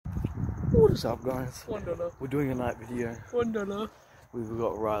What is up, guys? $1. We're doing a night video. $1. We've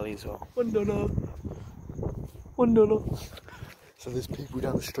got Riley as well. $1. $1. So there's people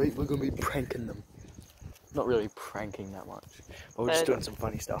down the street, we're going to be pranking them. Not really pranking that much, but we're just doing some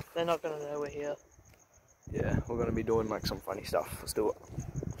funny stuff. They're not going to know we're here. Yeah, we're going to be doing like some funny stuff. Let's do it.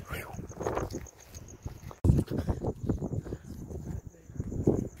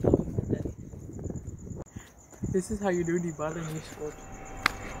 This is how you do the ball in your sport.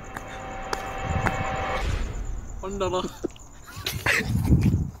 $1.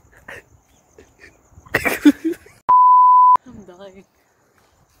 I'm dying.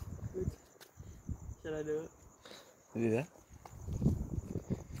 Should I do it? Do that?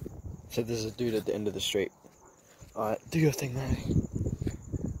 So there's a dude at the end of the street. Alright, do your thing, man.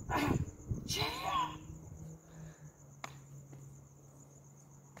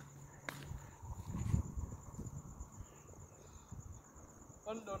 $1.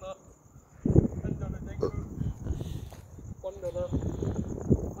 $1, thank you. $1.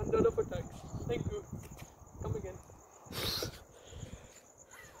 $1 for tax. Thank you. Come again.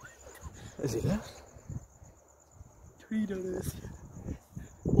 Is he there? $3.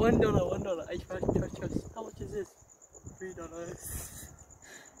 $1. I trust. How much is this? $3.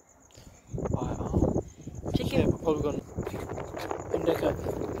 Alright, Chicken. yeah, we're probably gonna Indica.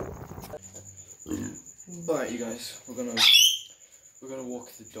 Alright, you guys, we're gonna walk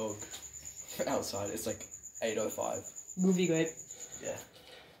the dog outside. It's like 8:05. Movie great. Yeah.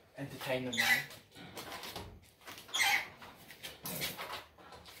 Entertain them, man.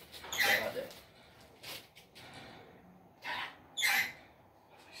 Go right there.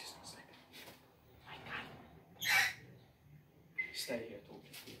 She's not sleeping. Stay here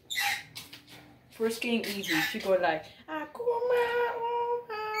talking. First game easy. She go like, ah, cool man,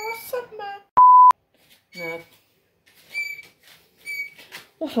 what's up, man? No.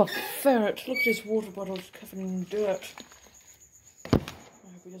 What a ferret! Look at his water bottles covered in dirt. I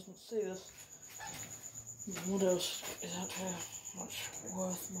hope he doesn't see this. What else is out here that's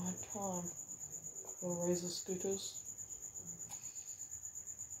worth my time? Couple of razor scooters.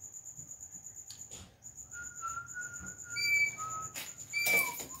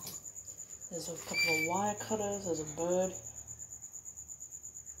 There's a couple of wire cutters, there's a bird.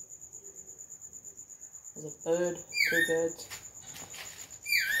 There's a bird, 2 birds.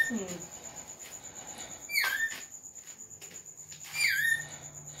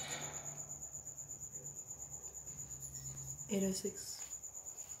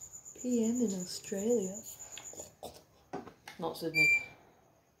 $8:06 PM in Australia. Not Sydney.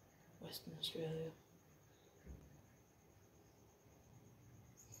 Western Australia.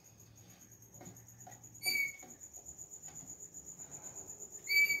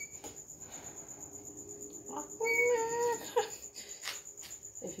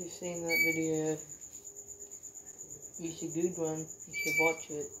 If you've seen that video, it's a good one, you should watch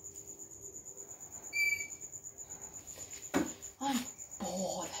it. I'm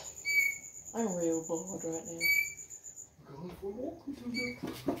bored. I'm real bored right now. Going for a walk with you.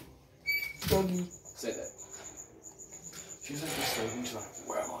 Doggy. Say that. She's like just sleeping, she's like,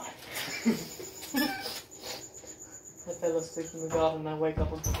 where am I? I fell asleep in the garden and I wake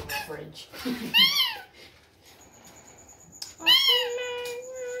up on top of the fridge.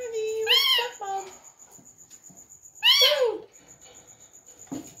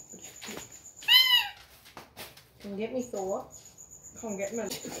 Come get me, Thor. Come get me.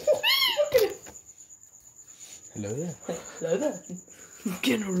 Look at it. Hello there. Hello there.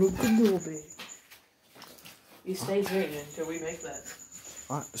 Get a look at your bed. He stays in until we make that.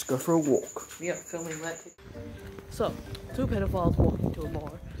 Alright, let's go for a walk. We are filming that. So, 2 pedophiles walking to a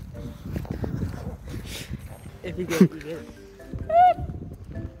bar. If you get it, you get it.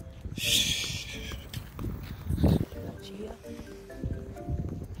 Shh. Should I cheer?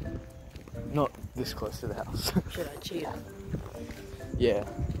 Not this close to the house. Should I cheer? Yeah.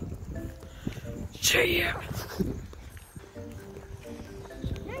 Cheer!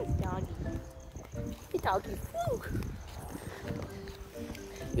 Nice doggy. The doggy flew.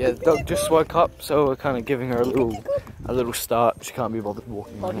 Yeah, the dog just woke up, so we're kind of giving her a little start. She can't be bothered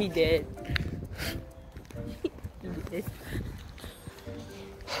walking. Oh, around. he did. He did.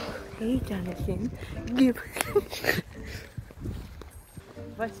 Hey, Jonathan. Give.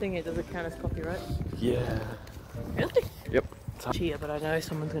 If I sing it, does it count as copyright? Yeah. Really? Yep. Cheer, but I know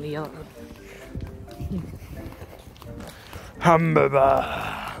someone's gonna yell at me. Hamburger.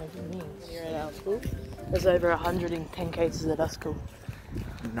 What do you mean? You're at our school? There's over 110 cases at our school.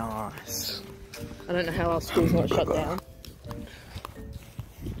 Nice. I don't know how our school's not shut down.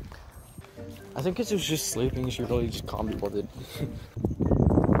 I think it's just sleeping, she really just can't be bothered.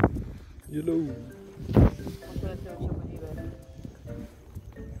 Hello.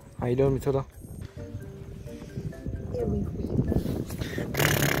 How you doing, Matilda?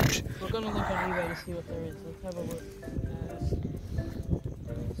 We're gonna look on eBay to see what there is. Let's have a look.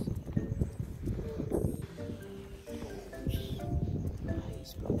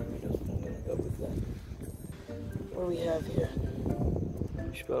 Nice, probably knows what I'm gonna go with that. What do we have here?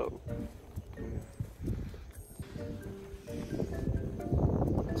 Spell.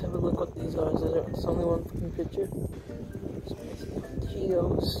 Let's have a look what these are. Is there only one fucking picture?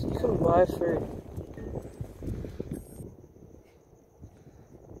 Geos. You can buy for.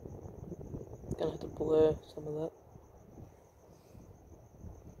 Gonna have to blur some of that.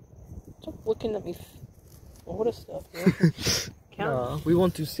 Stop looking at me. Order stuff, man. No, we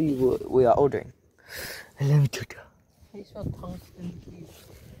want to see what we are ordering. Hello, Matilda. How do you spell tungsten cube?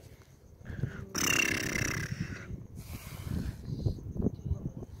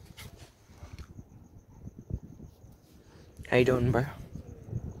 How you doing, bro?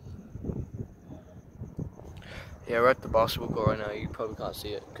 Yeah, we're at the basketball court right now. You probably can't see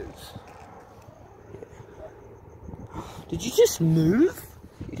it because. Yeah. Did you just move?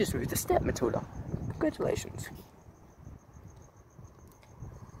 You just moved a step, Matilda. Congratulations.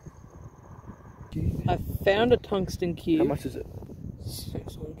 I found a tungsten cube. How much is it?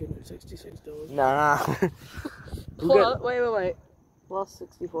 $666. Nah. Wait. Plus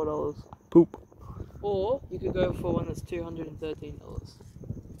 $64. Poop. Or you could go for one that's $213.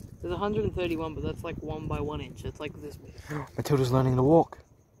 There's 131, but that's like 1 by 1 inch. It's like this big. Matilda's learning to walk.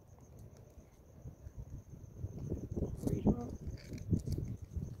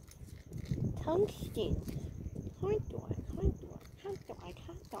 Tungsten.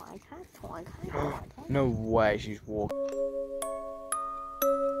 No way she's walking.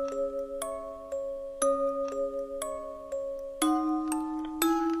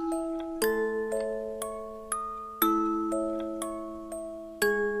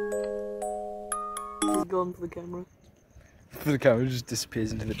 He's gone for the camera. The camera just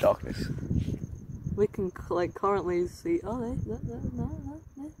disappears into the darkness. We can like currently see. Oh, no.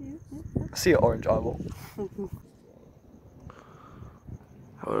 I see an orange eyeball. Hold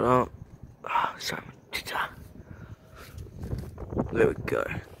on. Oh, sorry. There we go.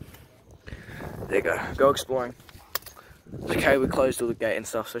 There you go. Go exploring. It's okay, we closed all the gate and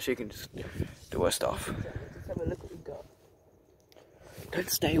stuff so she can just do her stuff. Let's have a look what we've got. Don't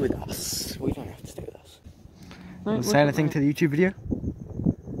stay with us. We don't have to stay with us. No, Want to say anything to the YouTube video?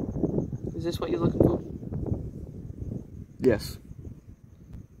 Is this what you're looking for? Yes.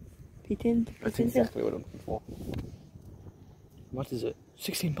 P10? That's exactly what I'm looking for. What is it?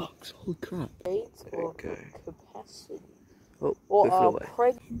 $16. Holy crap. Aids or Okay. capacity? Oh, Or lift it away.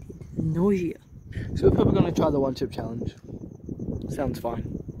 pregnant nausea. So we're probably going to try the 1 chip challenge. Sounds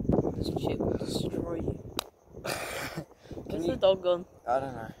fine. This shit will destroy you. Where's you- the dog gone? I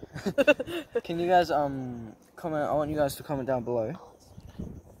don't know. Can you guys comment? I want you guys to comment down below.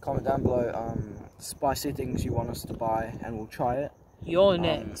 Comment down below spicy things you want us to buy, and we'll try it. You're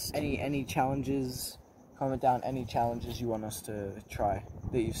next. Any challenges? Comment down any challenges you want us to try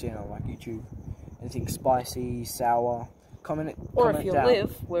that you've seen on like YouTube. Anything spicy, sour. Comment it. Or comment if you down,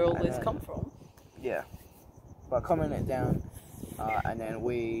 live where all and this then- come from. Yeah. But comment it down, and then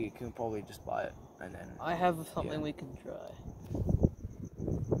we can probably just buy it, and then. I have something we can try.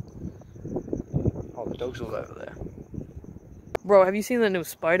 Oh, the dog's all over there. Bro, have you seen the new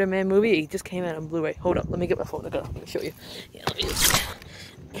Spider-Man movie? It just came out on Blu-ray. Hold up, let me get my phone. I'm gonna show you. Yeah, let me just...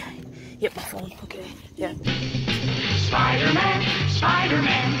 Yep, my phone. Okay, yeah. Spider-Man,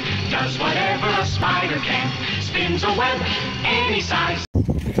 Spider-Man, does whatever a spider can. Spins a web any size.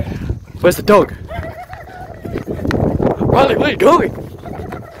 Where's the dog? Riley, what are you doing?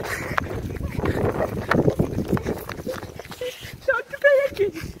 Dr.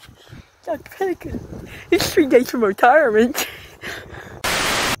 Pelican! Dr. Pelican! It's 3 days from retirement.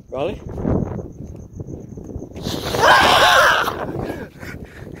 Riley?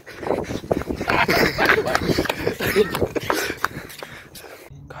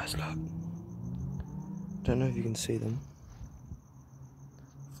 Guys, look. Don't know if you can see them.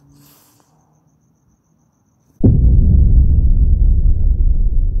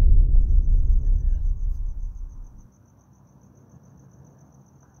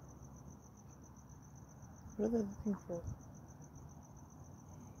 What are they looking for?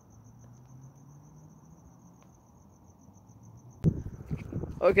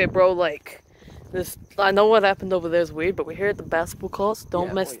 Okay, bro, like, this, I know what happened over there is weird, but we're here at the basketball courts.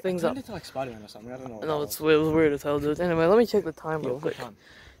 Don't mess things up. It's like Spider-Man or something. I don't know. No, it was weird as hell, dude. Anyway, let me check the time real quick. Time.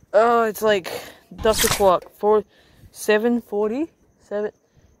 Oh, it's like dusk o'clock. 7:40.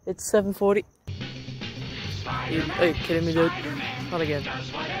 It's 7:40. Spider-Man, Are you kidding me, dude? Spider-Man Not again.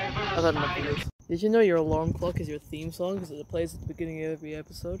 does whatever a I've had enough of spider this. Did you know your alarm clock is your theme song because it plays at the beginning of every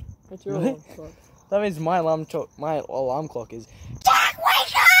episode? What's your Really? alarm clock? That means my alarm clock is.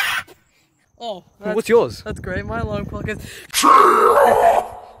 Oh, What's yours? that's great. My alarm clock is.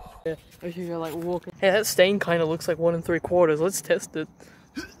 Yeah, I should go like walking. Hey, that stain kind of looks like 1 3/4. Let's test it.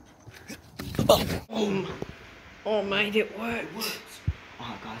 Oh, mate, it worked.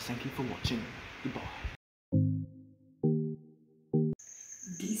 Alright, guys, thank you for watching. Goodbye.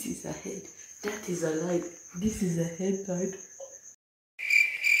 This is a head. That is a light. This is a head light.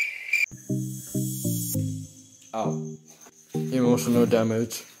 Oh, emotional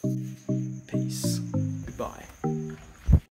damage.